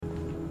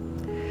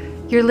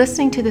You're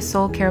listening to the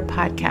Soul Care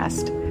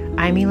Podcast.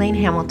 I'm Elaine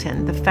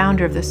Hamilton, the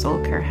founder of the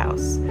Soul Care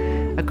House,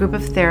 a group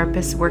of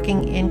therapists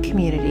working in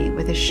community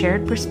with a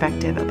shared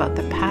perspective about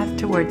the path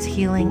towards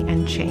healing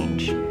and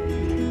change.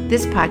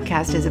 This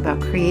podcast is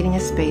about creating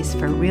a space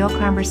for real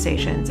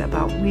conversations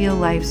about real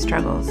life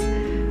struggles,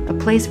 a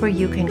place where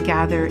you can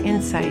gather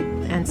insight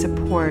and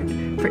support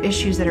for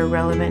issues that are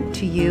relevant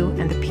to you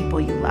and the people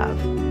you love.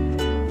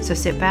 So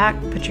sit back,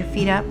 put your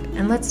feet up,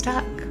 and let's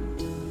talk.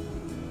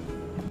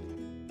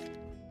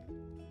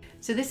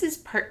 So this is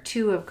part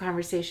 2 of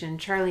conversation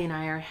Charlie and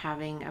I are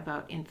having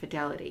about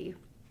infidelity.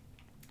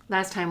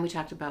 Last time we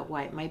talked about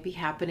why it might be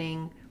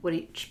happening, what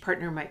each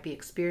partner might be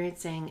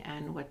experiencing,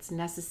 and what's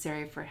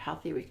necessary for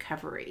healthy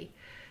recovery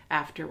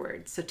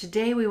afterwards. So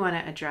today we want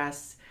to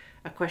address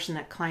a question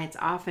that clients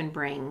often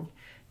bring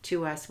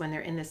to us when they're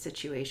in this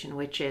situation,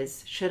 which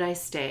is, should I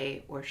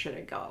stay or should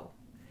I go?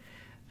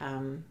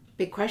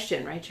 Big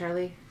question, right,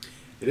 Charlie?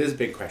 It is a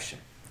big question.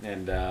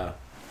 And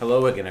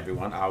hello again,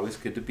 everyone. Always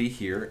good to be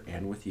here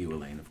and with you,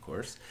 Elaine, of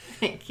course.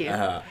 Thank you.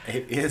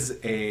 It is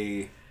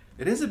a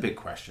big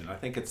question. I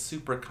think it's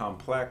super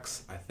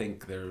complex. I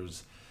think there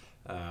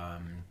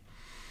can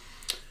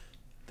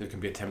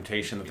be a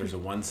temptation that there's a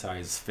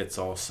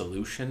one-size-fits-all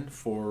solution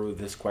for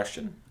this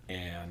question,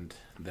 and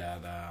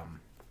that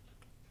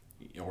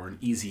or an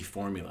easy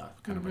formula,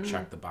 kind of a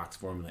check-the-box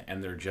formula,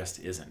 and there just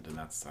isn't. And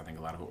that's, I think,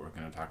 a lot of what we're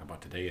going to talk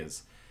about today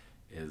is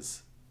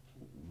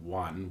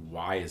one,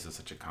 why is this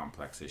such a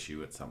complex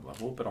issue at some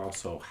level, but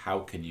also how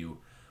can you,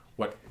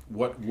 what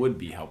would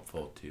be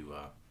helpful to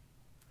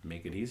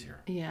make it easier?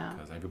 Yeah.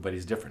 Because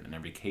everybody's different, and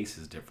every case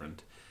is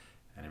different,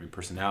 and every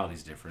personality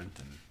is different,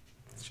 and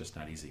it's just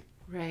not easy.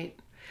 Right.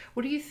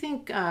 What do you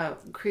think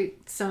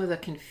creates some of the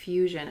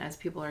confusion as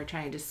people are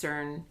trying to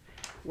discern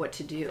what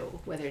to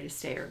do, whether to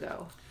stay or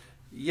go?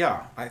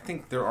 Yeah, I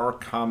think there are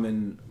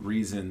common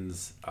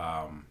reasons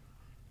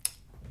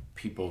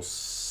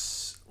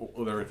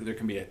there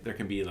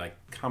can be like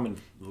common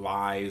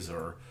lies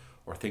or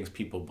things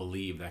people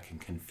believe that can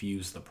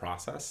confuse the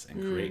process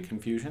and create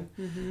confusion.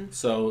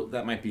 So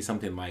that might be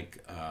something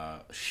like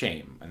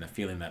shame, and the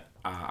feeling that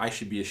I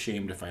should be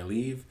ashamed if I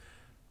leave,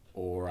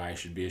 or I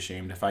should be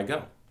ashamed if I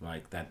go.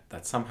 Like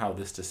that somehow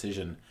this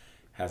decision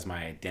has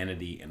my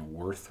identity and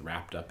worth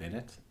wrapped up in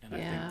it. And I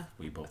think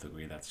we both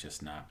agree that's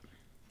just not.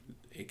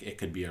 It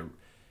could be a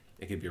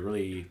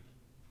really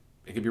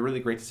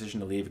great decision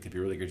to leave. It could be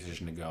a really great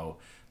decision to go.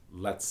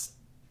 Let's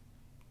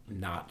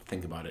not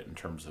think about it in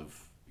terms of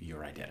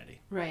your identity.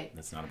 Right.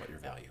 It's not about your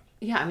value.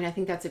 Yeah, I mean, I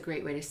think that's a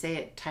great way to say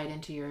it, tied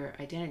into your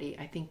identity.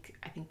 I think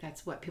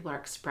that's what people are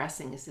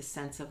expressing, is this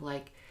sense of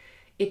like,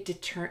 it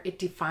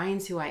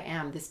defines who I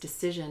am. This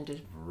decision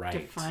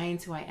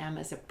defines who I am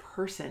as a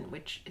person,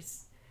 which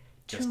is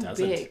too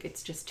big.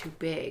 It's just too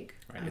big.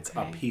 Right. Okay. It's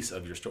a piece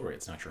of your story.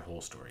 It's not your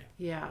whole story.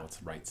 Yeah. Well,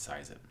 let's right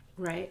size it.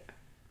 Right.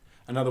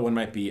 Another one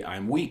might be,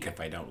 I'm weak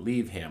if I don't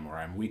leave him, or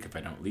I'm weak if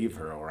I don't leave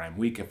her, or I'm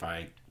weak if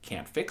I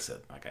can't fix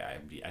it. Like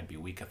I'd be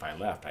weak if I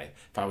left.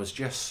 If I was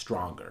just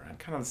stronger. And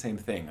kind of the same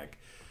thing. Like,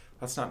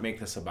 let's not make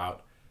this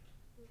about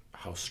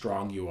how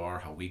strong you are,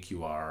 how weak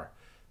you are.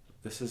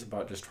 This is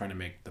about just trying to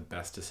make the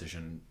best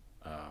decision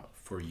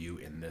for you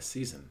in this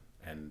season.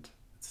 And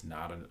it's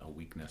not a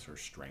weakness or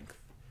strength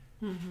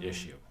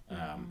issue.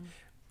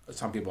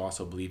 Some people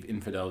also believe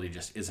infidelity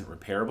just isn't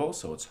repairable,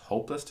 so it's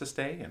hopeless to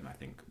stay. And I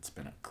think it's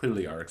been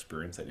clearly our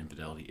experience that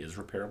infidelity is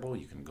repairable.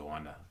 You can go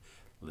on to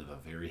live a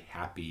very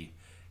happy,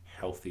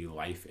 healthy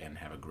life and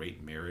have a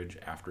great marriage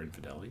after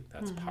infidelity.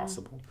 That's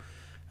possible.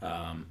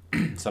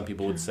 Some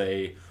people would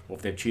say, well,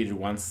 if they've cheated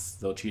once,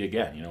 they'll cheat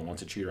again.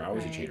 Once a cheater,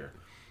 always a cheater.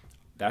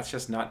 That's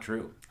just not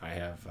true. I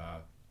have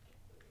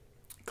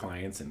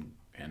clients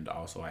and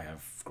also I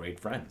have great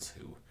friends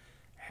who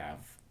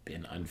have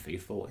been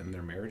unfaithful in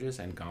their marriages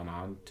and gone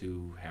on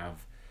to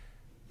have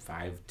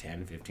 5,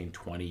 10, 15,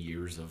 20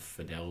 years of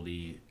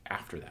fidelity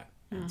after that.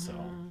 And so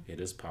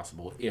it is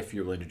possible if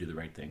you're willing to do the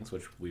right things,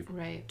 which we've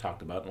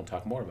talked about and we'll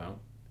talk more about.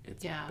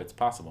 It's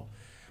possible.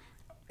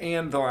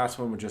 And the last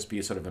one would just be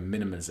sort of a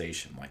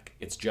minimization, like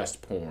it's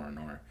just porn,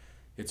 or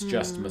it's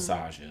just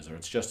massages, or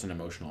it's just an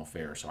emotional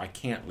affair, so I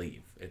can't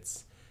leave.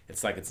 It's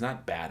like it's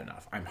not bad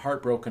enough. I'm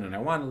heartbroken and I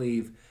want to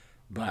leave,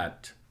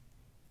 but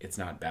it's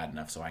not bad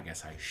enough, so I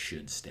guess I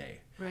should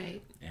stay.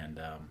 Right.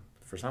 And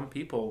for some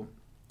people,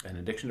 an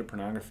addiction to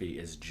pornography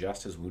is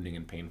just as wounding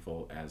and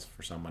painful as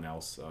for someone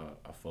else a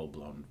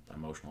full-blown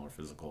emotional or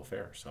physical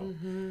affair. So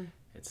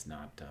it's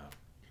not.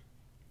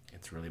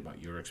 It's really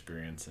about your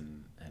experience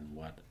and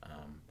what,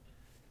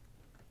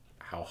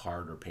 how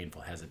hard or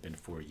painful has it been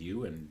for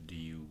you, and do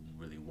you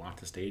really want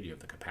to stay? Do you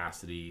have the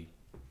capacity?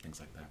 Things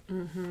like that.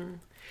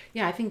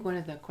 Yeah, I think one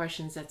of the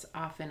questions that's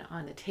often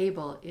on the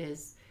table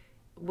is,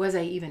 was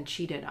I even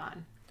cheated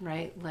on,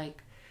 right?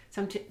 Like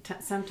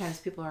sometimes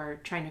people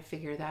are trying to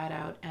figure that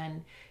out,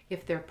 and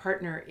if their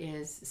partner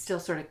is still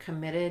sort of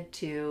committed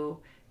to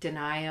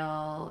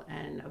denial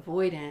and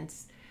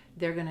avoidance,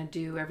 they're going to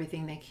do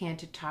everything they can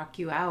to talk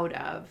you out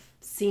of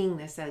seeing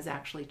this as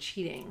actually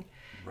cheating.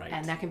 Right.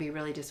 And that can be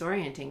really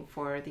disorienting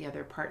for the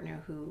other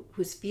partner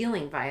who's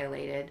feeling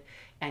violated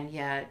and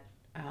yet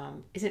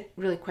isn't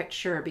really quite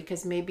sure,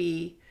 because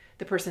maybe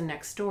the person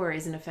next door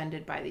isn't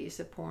offended by the use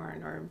of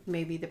porn, or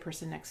maybe the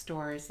person next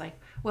door is like,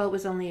 well, it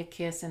was only a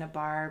kiss in a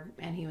bar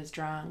and he was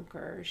drunk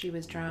or she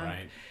was drunk.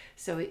 Right.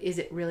 So is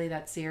it really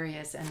that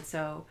serious? And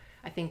so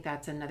I think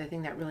that's another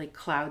thing that really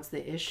clouds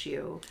the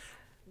issue.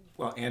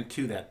 Well, and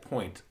to that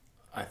point,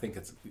 I think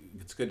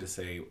it's good to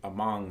say,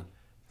 among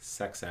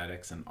sex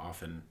addicts and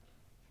often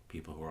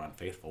people who are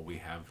unfaithful, we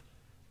have,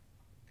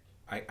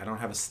 I don't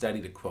have a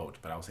study to quote,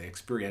 but I'll say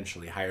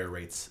experientially higher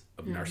rates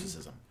of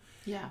narcissism.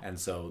 Yeah. And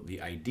so the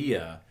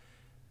idea,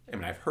 I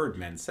mean, I've heard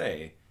men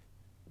say,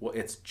 well,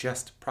 it's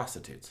just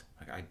prostitutes.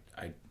 Like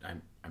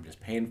I'm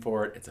just paying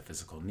for it. It's a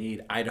physical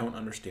need. I don't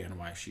understand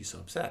why she's so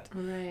upset.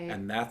 Right.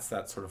 And that's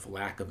that sort of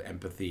lack of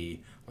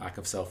empathy, lack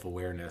of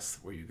self-awareness,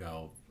 where you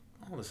go,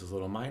 oh, this is a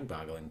little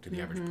mind-boggling to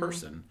the average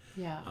person.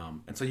 Yeah.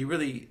 And so you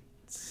really,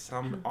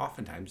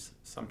 sometimes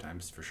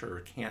for sure,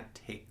 can't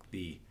take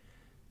the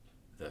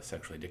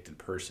sexually addicted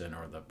person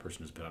or the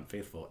person who's been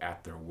unfaithful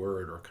at their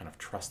word or kind of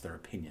trust their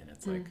opinion.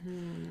 It's like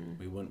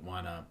we wouldn't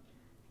want to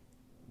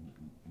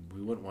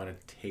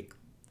take,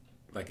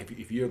 like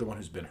if you're the one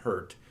who's been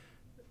hurt,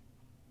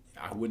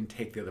 I wouldn't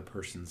take the other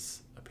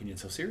person's opinion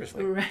so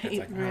seriously. Right. It's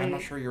like, right. I'm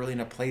not sure you're really in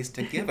a place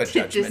to give a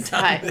judgment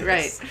on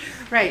this.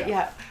 Right.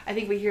 Yeah. I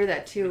think we hear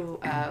that too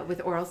with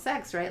oral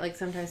sex, right? Like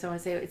sometimes someone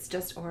say it's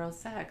just oral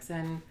sex,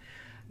 and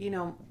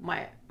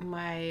my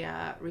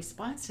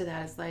response to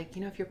that is like,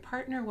 if your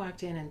partner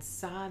walked in and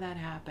saw that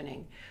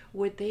happening,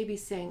 would they be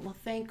saying, well,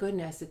 thank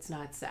goodness it's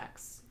not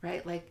sex,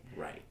 right? Like,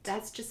 right.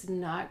 That's just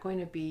not going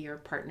to be your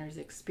partner's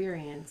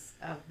experience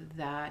of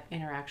that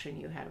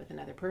interaction you had with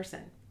another person.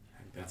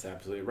 That's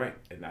absolutely right,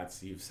 and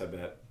you've said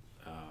that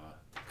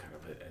kind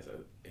of as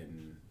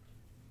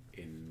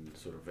in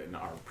sort of in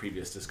our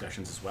previous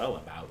discussions as well,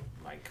 about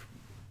like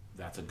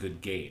that's a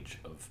good gauge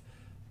of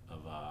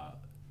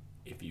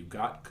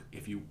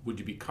would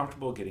you be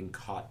comfortable getting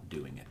caught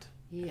doing it?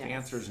 Yes. If the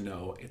answer is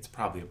no, it's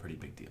probably a pretty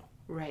big deal.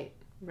 Right,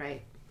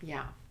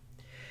 yeah.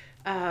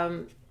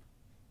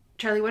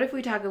 Charlie, what if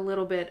we talk a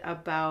little bit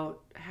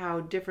about how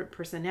different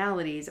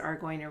personalities are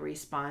going to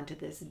respond to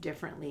this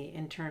differently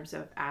in terms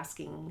of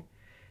asking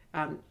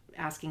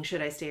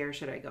should I stay or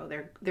should I go?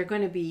 They're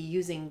going to be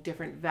using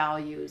different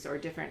values or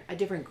a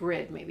different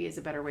grid, maybe is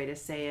a better way to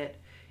say it,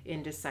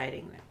 in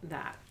deciding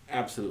that.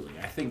 Absolutely.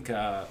 I think,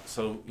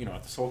 so,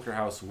 at the Soul Care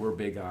House, we're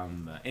big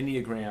on the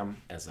Enneagram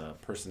as a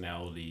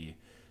personality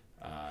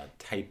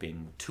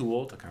typing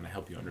tool to kind of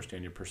help you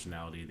understand your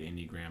personality. The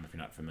Enneagram, if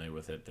you're not familiar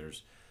with it,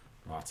 there's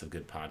lots of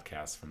good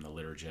podcasts from the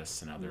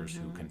liturgists and others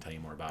who can tell you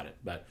more about it.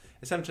 But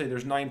essentially,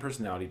 there's 9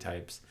 personality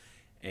types,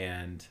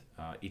 and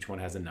each one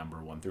has a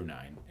number, 1 through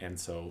 9. And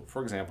so,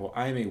 for example,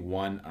 I'm a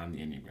 1 on the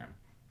Enneagram.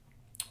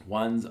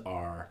 1s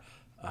are...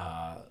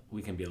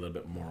 we can be a little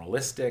bit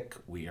moralistic.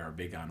 We are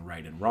big on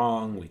right and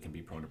wrong. We can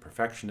be prone to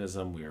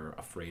perfectionism. We are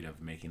afraid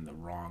of making the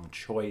wrong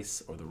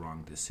choice or the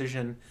wrong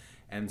decision.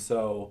 And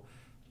so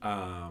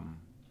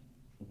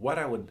what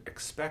I would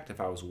expect if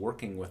I was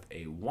working with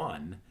a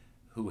 1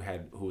 who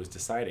was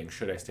deciding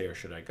should I stay or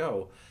should I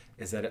go,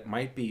 is that it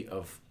might be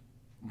of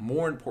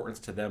more importance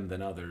to them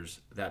than others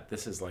that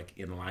this is like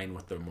in line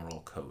with their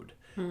moral code.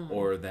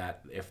 Or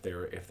that if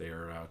they're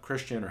a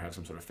Christian or have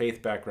some sort of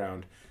faith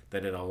background,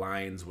 that it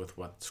aligns with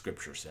what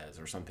Scripture says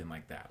or something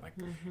like that. Like,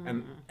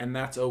 and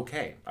that's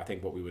okay. I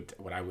think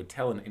what I would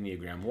tell an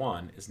Enneagram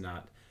 1 is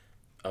not,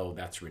 oh,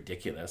 that's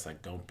ridiculous.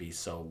 Like, don't be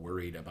so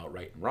worried about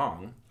right and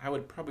wrong. I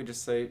would probably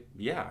just say,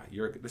 yeah,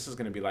 this is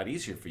going to be a lot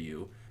easier for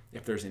you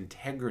if there's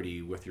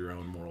integrity with your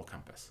own moral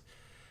compass.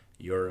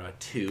 You're a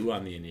 2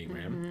 on the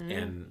Enneagram,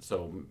 and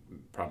so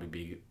probably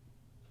be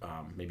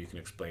maybe you can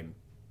explain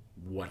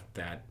what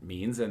that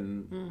means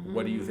and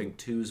what do you think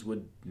 2s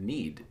would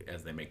need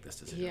as they make this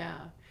decision? Yeah.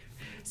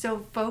 So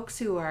folks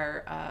who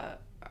are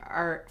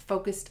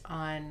focused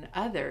on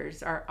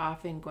others are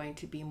often going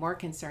to be more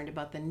concerned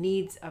about the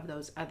needs of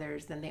those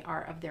others than they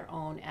are of their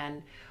own,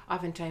 and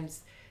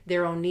oftentimes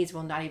their own needs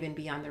will not even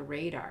be on their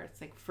radar. It's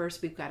like,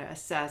 first we've got to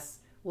assess,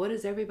 what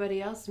does everybody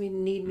else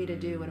need me to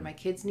do? What do my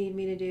kids need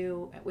me to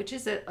do? Which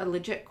is a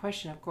legit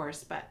question, of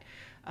course, but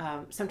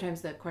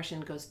sometimes the question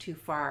goes too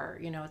far.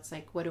 It's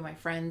like, what do my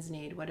friends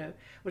need? What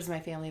does my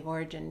family of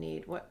origin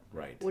need? What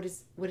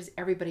does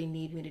everybody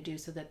need me to do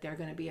so that they're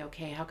going to be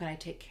okay? How can I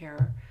take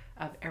care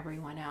of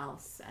everyone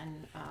else?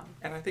 And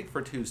I think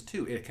for 2s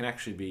too, it can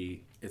actually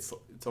be, it's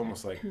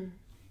almost like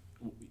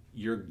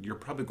you're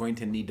probably going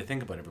to need to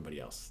think about everybody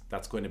else.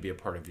 That's going to be a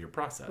part of your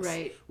process,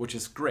 right? Which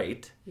is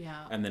great.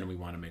 Yeah. And then we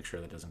want to make sure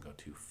that doesn't go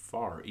too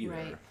far either.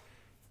 Right.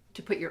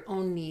 To put your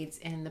own needs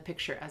in the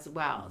picture as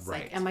well. It's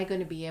right. Like, am I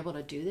going to be able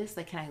to do this?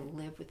 Like, can I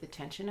live with the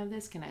tension of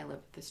this? Can I live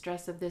with the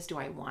stress of this? Do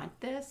I want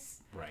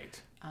this? Right.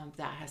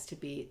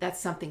 That's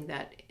something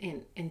that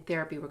in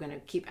therapy we're going to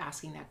keep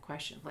asking that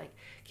question. Like,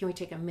 can we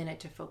take a minute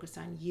to focus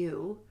on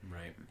you?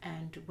 Right.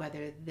 And what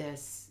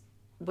this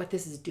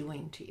is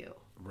doing to you.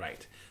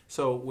 Right.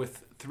 So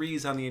with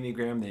 3s on the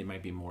Enneagram, they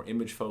might be more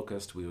image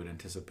focused. We would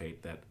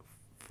anticipate that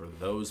for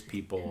those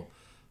people,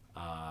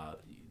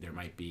 they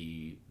might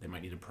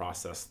need to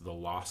process the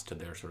loss to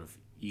their sort of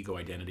ego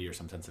identity or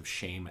some sense of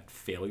shame at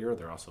failure.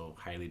 They're also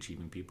highly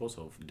achieving people,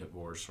 so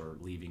divorce or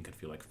leaving could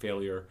feel like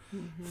failure.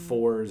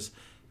 Fours,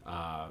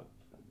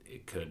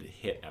 it could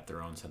hit at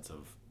their own sense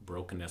of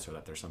brokenness, or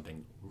that there's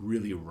something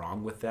really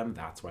wrong with them.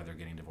 That's why they're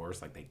getting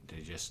divorced. Like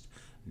they just,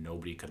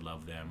 nobody could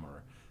love them,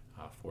 or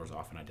fours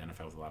often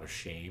identify with a lot of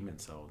shame,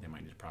 and so they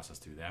might need to process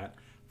through that.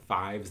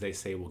 Fives, they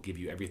say, will give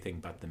you everything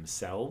but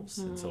themselves.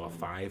 And so a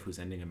five who's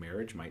ending a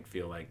marriage might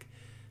feel like,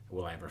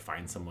 will I ever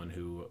find someone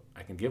who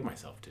I can give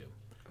myself to?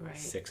 Right.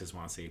 Sixes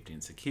want safety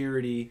and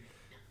security.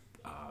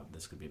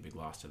 This could be a big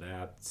loss to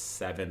that.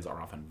 Sevens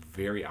are often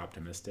very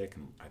optimistic,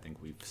 and I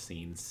think we've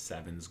seen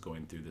sevens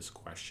going through this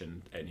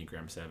question,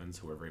 Enneagram sevens,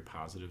 who are very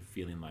positive,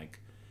 feeling like,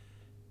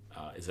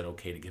 is it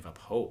okay to give up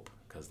hope?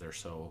 Because they're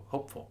so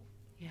hopeful.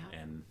 Yeah.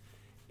 And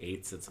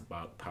eights, it's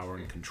about power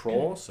and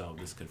control, so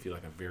this could feel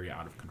like a very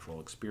out of control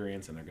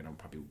experience, and they're going to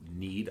probably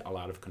need a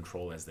lot of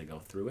control as they go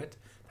through it.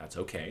 That's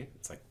okay.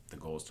 It's like the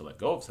goal is to let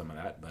go of some of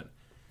that, but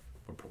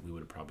we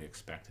would probably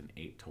expect an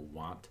 8 to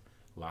want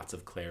lots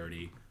of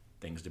clarity,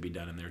 things to be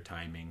done in their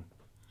timing,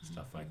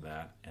 stuff like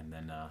that. And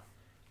then a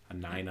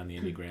 9 on the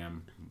Enneagram,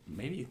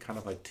 maybe kind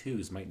of like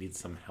 2s, might need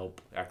some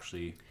help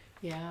actually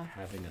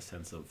having a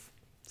sense of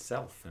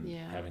self and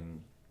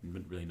having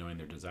really knowing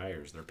their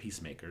desires. They're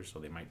peacemakers, so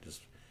they might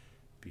just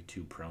be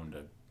too prone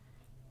to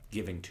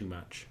giving too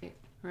much.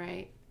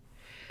 Right.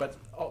 But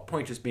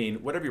point just being,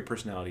 whatever your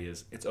personality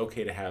is, it's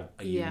okay to have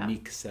a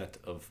unique set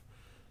of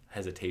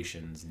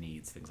hesitations,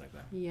 needs, things like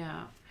that.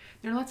 Yeah.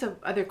 There are lots of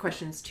other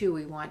questions too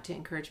we want to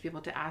encourage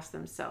people to ask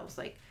themselves,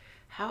 like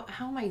how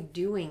am I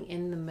doing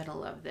in the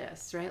middle of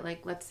this, right?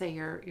 Like, let's say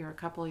you're a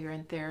couple, you're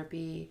in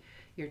therapy,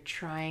 you're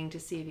trying to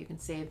see if you can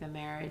save the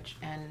marriage,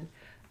 and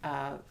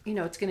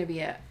it's going to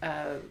be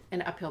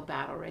an uphill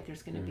battle, right?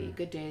 There's going to be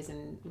good days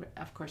and,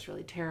 of course,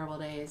 really terrible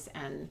days.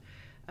 And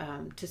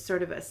to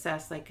sort of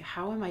assess, like,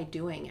 how am I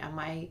doing? Am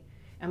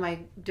I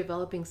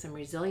developing some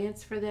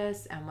resilience for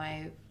this? Am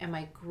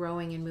I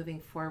growing and moving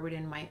forward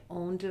in my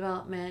own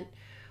development?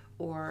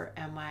 Or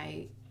am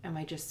I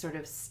just sort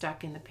of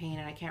stuck in the pain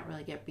and I can't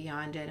really get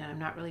beyond it? And I'm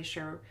not really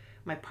sure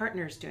my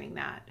partner's doing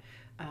that.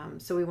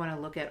 So we want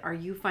to look at, are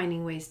you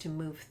finding ways to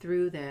move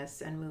through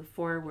this and move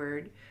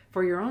forward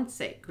for your own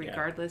sake,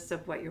 regardless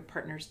of what your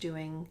partner's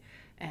doing?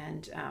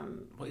 And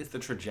well, is the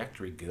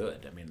trajectory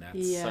good? I mean,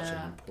 that's such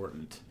an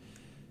important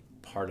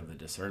part of the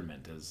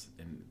discernment, and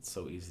it's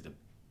so easy to,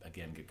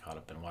 again, get caught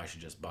up in, well, I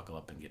should just buckle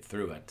up and get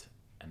through it,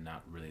 and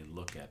not really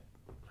look at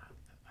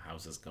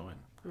how's this going?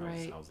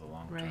 How's the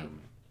long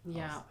term?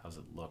 How's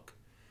it look?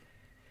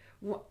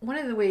 One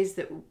of the ways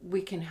that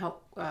we can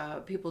help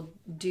people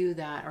do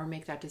that or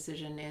make that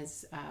decision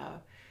is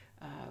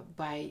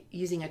by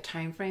using a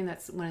time frame.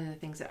 That's one of the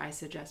things that I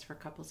suggest for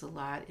couples a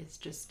lot, is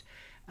just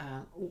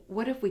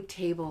what if we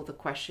table the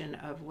question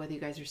of whether you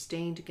guys are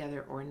staying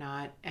together or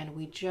not, and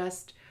we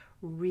just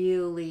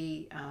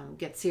really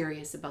get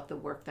serious about the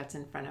work that's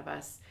in front of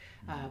us.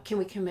 Can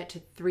we commit to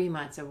 3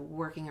 months of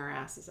working our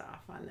asses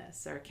off on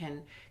this? Or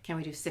can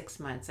we do 6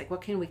 months? Like,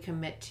 what can we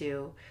commit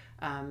to,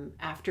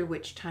 after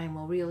which time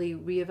we'll really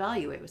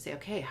reevaluate? We'll say,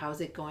 okay, how's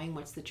it going?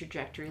 What's the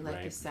trajectory,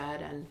 like you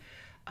said?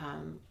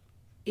 And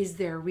is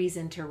there a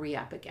reason to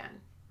re-up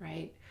again,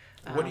 right?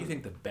 What do you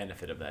think the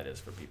benefit of that is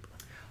for people?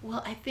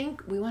 Well, I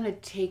think we want to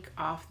take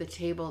off the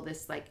table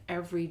this, like,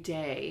 every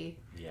day,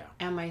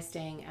 am I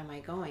staying, am I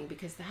going?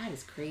 Because that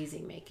is crazy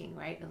making,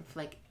 right? If,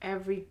 like,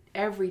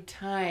 every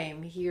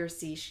time he or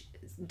she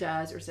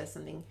does or says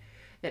something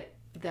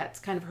that's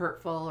kind of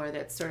hurtful, or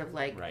that's sort of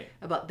like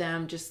about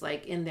them just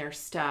like in their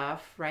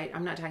stuff, right?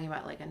 I'm not talking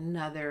about like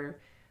another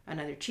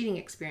cheating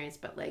experience,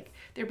 but like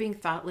they're being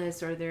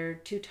thoughtless, or they're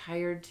too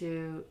tired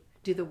to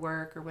do the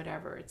work or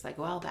whatever. It's like,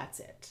 well, that's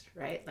it,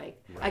 right?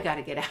 Like, I got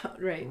to get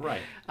out, right?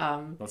 Right.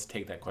 Let's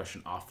take that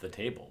question off the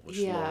table, which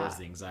lowers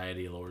the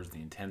anxiety, lowers the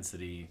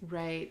intensity.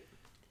 Right.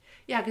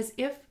 Yeah, because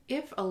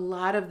if a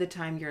lot of the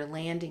time you're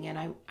landing,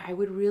 and I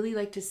would really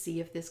like to see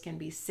if this can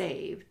be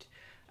saved,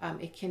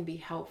 it can be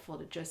helpful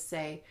to just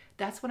say,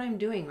 that's what I'm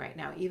doing right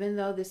now. Even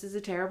though this is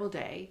a terrible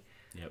day,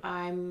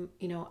 I'm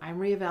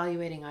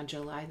reevaluating on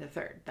July the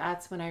 3rd.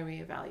 That's when I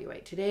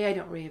reevaluate. Today I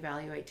don't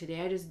reevaluate.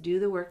 Today I just do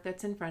the work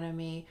that's in front of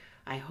me.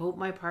 I hope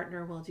my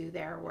partner will do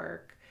their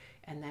work.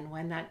 And then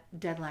when that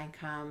deadline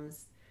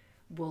comes,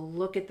 we'll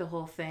look at the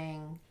whole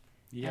thing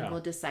and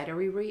we'll decide, are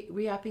we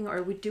re-upping,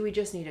 or do we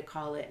just need to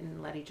call it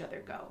and let each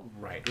other go?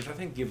 Right, which I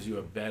think gives you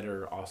a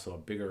bigger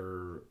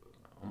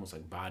almost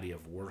like body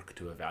of work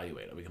to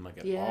evaluate. We can look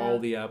at all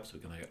the ups, we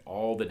can look at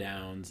all the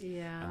downs,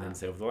 and then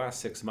say, over the last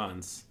 6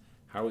 months,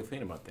 how are we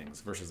feeling about things?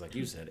 Versus, like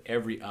you said,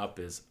 every up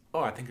is, oh,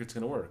 I think it's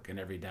going to work, and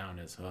every down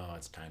is, oh,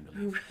 it's time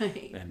to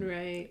leave.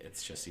 Right.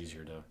 It's just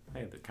easier to,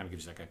 it kind of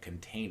gives you like a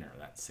container,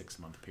 that 6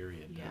 month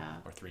period,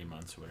 or 3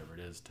 months, or whatever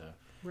it is, to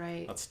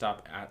let's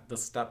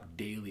stop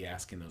daily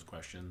asking those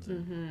questions.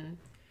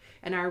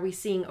 And are we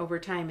seeing over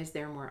time, is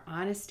there more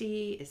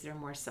honesty? Is there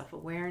more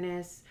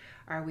self-awareness?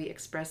 Are we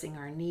expressing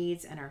our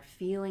needs and our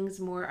feelings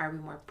more? Are we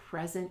more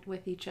present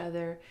with each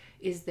other?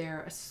 Is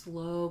there a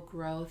slow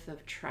growth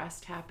of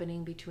trust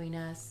happening between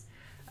us?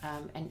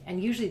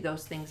 And usually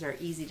those things are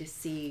easy to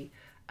see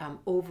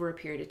over a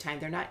period of time.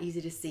 They're not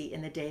easy to see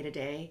in the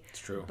day-to-day. It's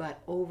true. But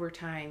over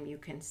time, you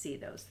can see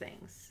those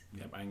things.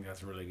 Yep, I think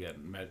that's really good.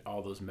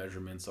 All those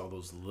measurements, all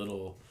those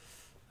little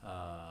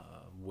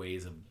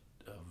ways of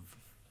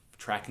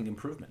tracking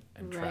improvement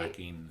and Right.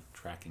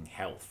 tracking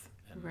health.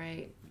 And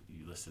Right.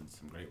 you listed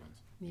some great ones.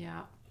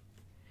 Yeah.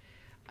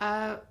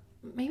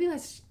 Maybe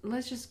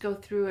let's just go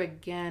through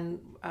again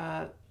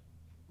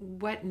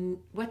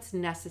what's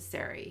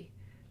necessary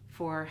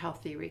for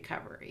healthy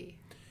recovery.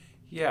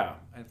 Yeah,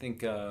 I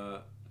think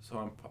so.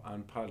 On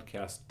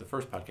the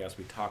first podcast,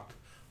 we talked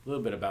a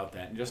little bit about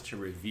that. And just to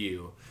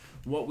review,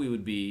 what we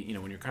would be,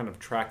 when you're kind of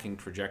tracking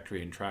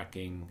trajectory and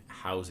tracking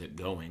how's it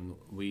going,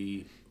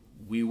 we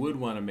would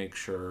want to make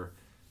sure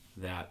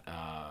that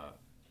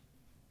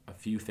a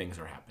few things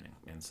are happening.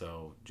 And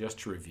so just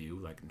to review,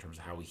 like in terms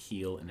of how we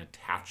heal an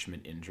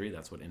attachment injury,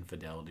 that's what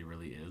infidelity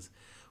really is.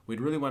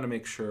 We'd really want to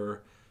make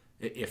sure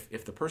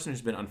if the person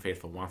who's been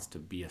unfaithful wants to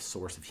be a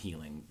source of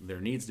healing,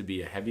 there needs to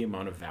be a heavy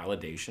amount of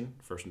validation,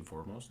 first and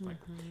foremost. Like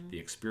the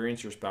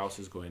experience your spouse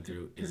is going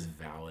through is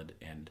valid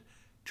and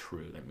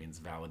true. That means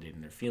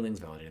validating their feelings,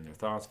 validating their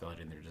thoughts,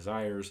 validating their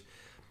desires,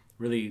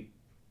 really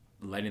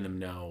letting them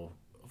know,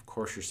 of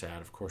course you're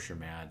sad, of course you're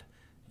mad,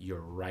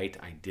 you're right,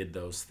 I did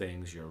those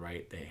things, you're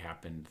right, they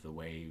happened the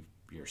way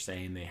you're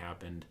saying they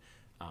happened.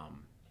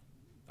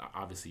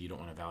 Obviously you don't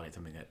want to validate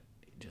something that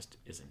just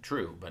isn't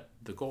true, but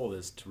the goal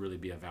is to really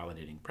be a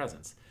validating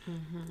presence.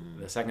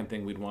 The second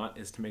thing we'd want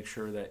is to make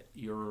sure that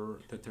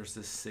there's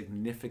this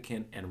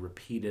significant and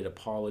repeated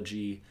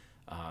apology.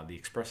 The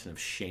expression of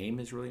shame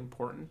is really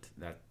important,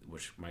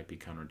 which might be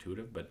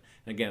counterintuitive, but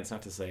again, it's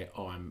not to say,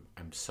 oh, I'm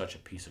such a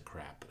piece of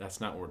crap. That's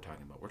not what we're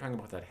talking about. We're talking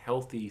about that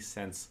healthy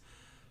sense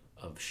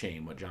of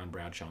shame, what John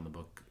Bradshaw in the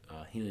book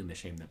Healing the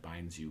Shame That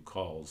Binds You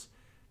calls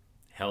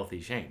healthy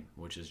shame,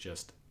 which is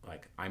just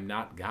like, I'm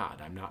not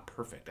God, I'm not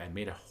perfect, I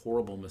made a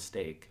horrible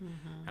mistake,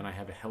 and I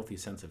have a healthy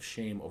sense of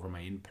shame over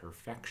my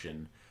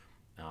imperfection.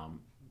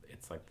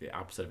 It's like the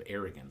opposite of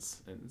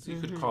arrogance, and so you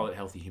could call it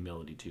healthy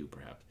humility too,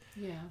 perhaps.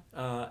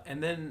 Yeah.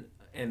 And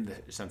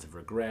the sense of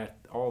regret,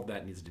 all of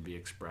that needs to be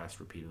expressed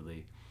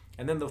repeatedly.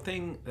 And then the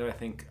thing that I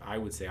think I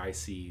would say I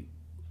see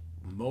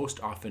most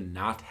often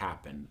not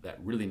happen, that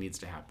really needs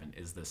to happen,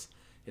 is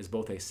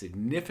both a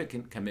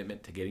significant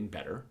commitment to getting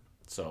better.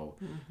 So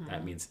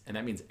that means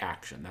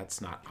action.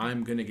 That's not,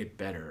 I'm going to get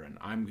better and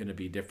I'm going to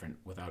be different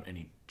without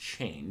any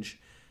change.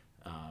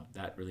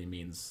 That really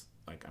means,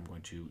 like, I'm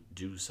going to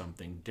do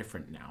something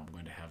different now. I'm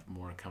going to have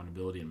more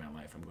accountability in my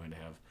life. I'm going to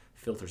have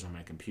filters on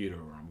my computer,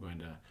 or I'm going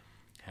to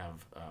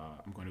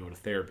go to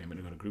therapy. I'm going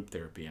to go to group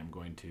therapy. I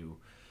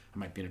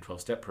might be in a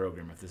 12-step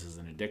program if this is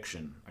an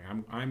addiction. Like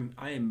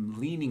I am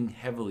leaning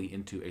heavily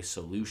into a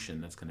solution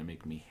that's going to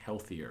make me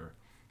healthier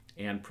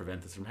and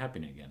prevent this from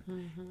happening again.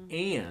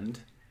 And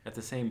at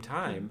the same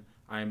time,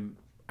 I'm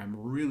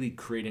really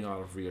creating a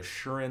lot of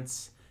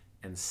reassurance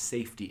and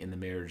safety in the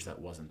marriage that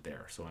wasn't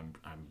there. So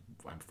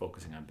I'm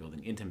focusing on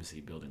building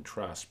intimacy, building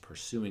trust,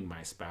 pursuing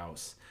my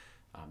spouse,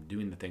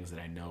 doing the things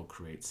that I know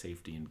create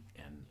safety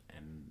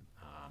and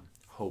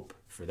hope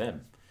for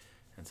them.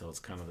 And so it's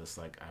kind of this,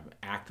 like, I'm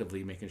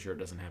actively making sure it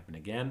doesn't happen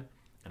again,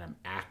 and I'm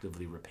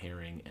actively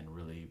repairing and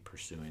really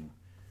pursuing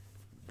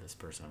this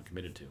person I'm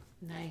committed to.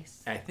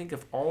 Nice. I think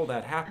if all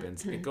that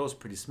happens, it goes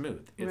pretty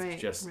smooth.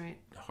 It's right.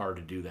 hard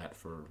to do that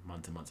for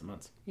months and months and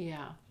months.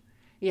 Yeah.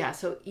 Yeah,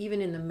 so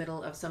even in the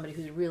middle of somebody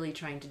who's really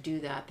trying to do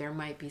that, there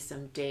might be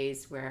some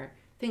days where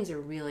things are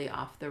really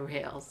off the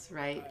rails,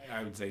 right?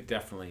 I would say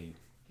definitely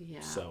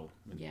so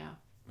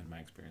in my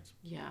experience.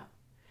 Yeah.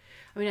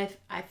 I mean,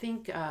 I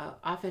think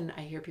often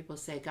I hear people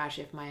say, gosh,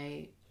 if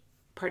my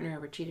partner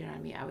ever cheated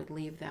on me, I would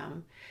leave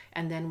them.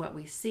 And then what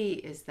we see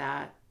is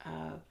that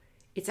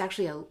it's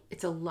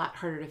a lot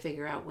harder to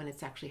figure out when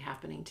it's actually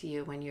happening to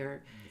you, when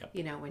you're,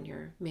 when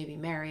you're maybe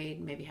married,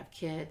 maybe have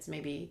kids,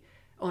 maybe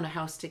own a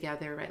house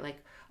together, right?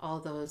 Like all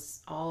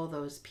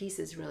those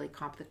pieces really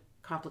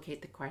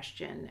complicate the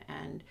question.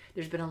 And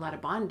there's been a lot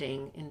of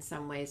bonding in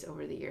some ways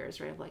over the years,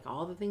 right? Like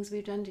all the things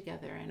we've done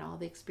together and all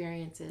the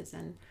experiences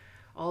and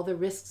all the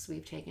risks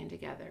we've taken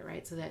together,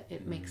 right? So that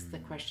it makes the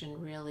question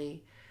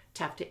really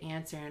tough to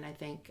answer. And I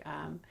think,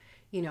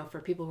 for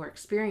people who are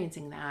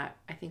experiencing that,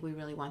 I think we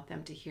really want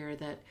them to hear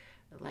that,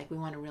 like, we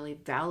want to really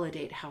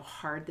validate how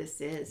hard this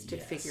is to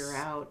figure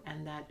out,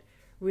 and that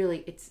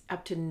really it's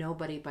up to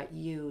nobody but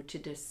you to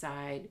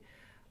decide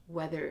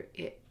whether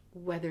it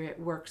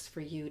works for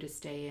you to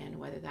stay in,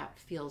 whether that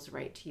feels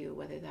right to you,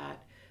 whether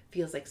that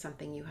feels like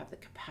something you have the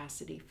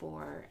capacity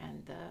for,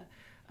 and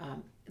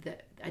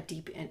a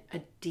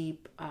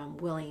deep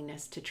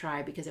willingness to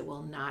try, because it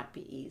will not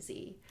be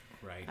easy.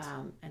 Right.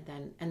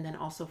 And then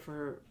also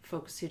for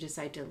folks who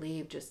decide to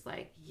leave, just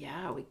like,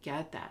 we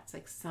get that. It's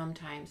like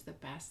sometimes the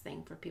best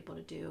thing for people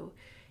to do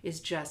is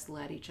just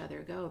let each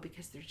other go,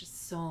 because there's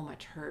just so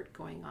much hurt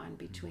going on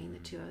between the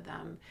two of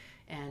them.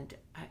 And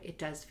it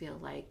does feel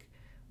like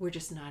we're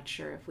just not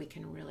sure if we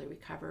can really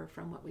recover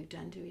from what we've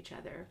done to each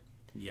other.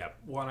 Yep.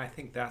 Well, and I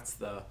think that's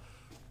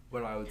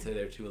what I would say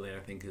there too, Elaine,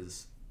 I think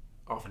is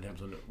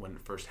oftentimes when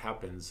it first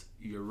happens,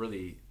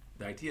 the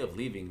idea of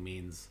leaving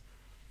means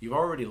you've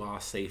already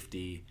lost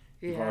safety,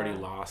 you've already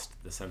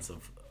lost the sense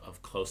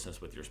of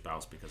closeness with your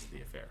spouse because of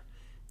the affair.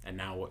 And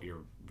now what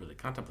you're really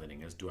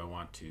contemplating is, do I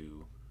want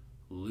to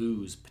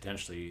lose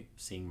potentially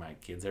seeing my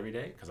kids every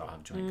day because I'll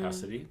have joint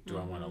custody? Do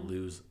I want to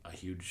lose a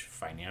huge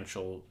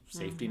financial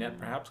safety net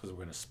perhaps because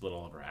we're going to split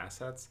all of our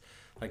assets?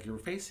 Like, you're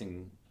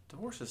facing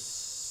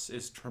divorce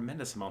is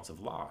tremendous amounts of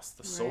loss,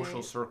 the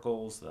social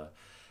circles,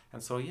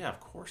 and so of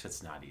course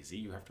it's not easy.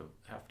 You have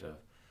to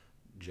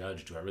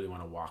judge, do I really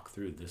want to walk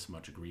through this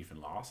much grief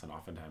and loss? And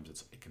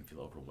oftentimes it can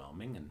feel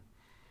overwhelming,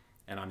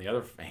 and on the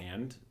other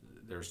hand,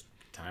 there's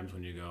times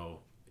when you go,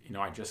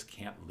 I just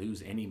can't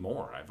lose any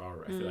more. I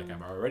feel like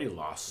I've already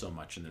lost so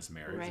much in this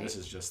marriage. Right. This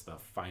is just the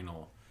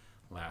final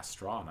last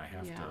straw, and I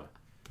have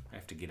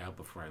to get out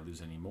before I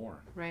lose any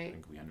more. Right. I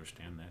think we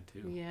understand that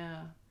too.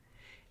 Yeah.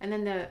 And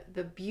then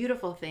the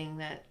beautiful thing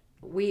that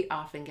we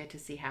often get to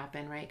see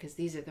happen, right? Because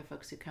these are the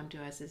folks who come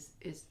to us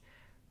is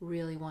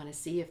really want to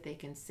see if they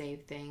can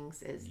save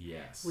things.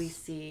 We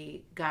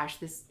see, gosh,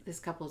 this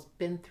couple's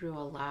been through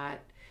a lot,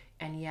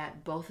 and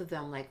yet both of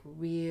them like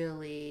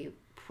really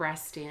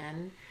pressed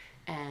in.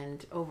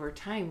 And over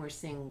time, we're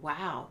seeing,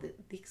 wow,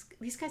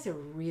 these guys have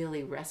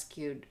really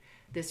rescued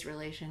this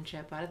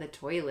relationship out of the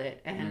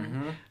toilet,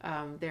 and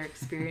they're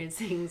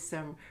experiencing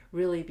some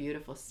really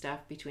beautiful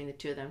stuff between the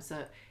two of them.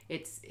 So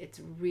it's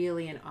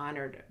really an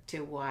honor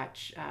to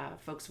watch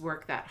folks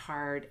work that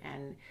hard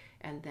and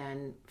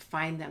then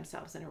find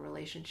themselves in a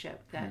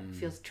relationship that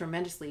feels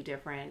tremendously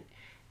different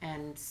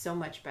and so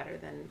much better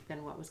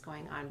than what was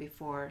going on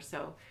before.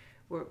 So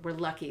we're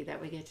lucky that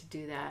we get to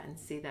do that and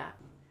see that.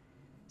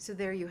 So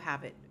there you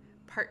have it,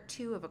 part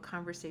 2 of a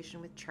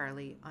conversation with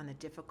Charlie on the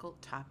difficult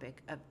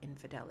topic of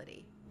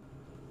infidelity.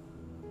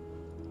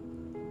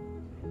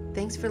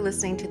 Thanks for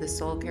listening to the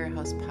Soul Care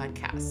House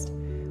podcast.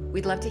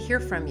 We'd love to hear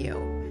from you.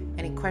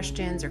 Any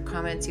questions or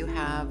comments you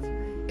have,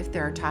 if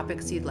there are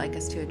topics you'd like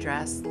us to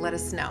address, let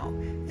us know.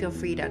 Feel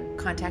free to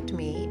contact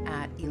me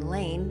at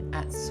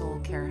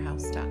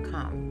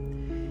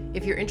elaine@soulcarehouse.com.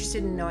 If you're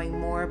interested in knowing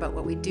more about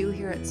what we do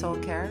here at Soul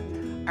Care,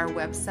 our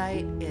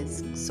website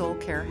is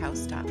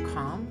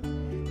soulcarehouse.com,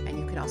 and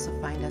you can also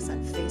find us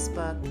on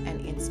Facebook and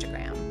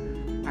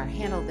Instagram. Our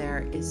handle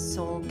there is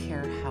Soul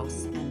Care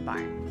House and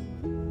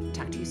Barn.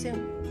 Talk to you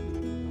soon.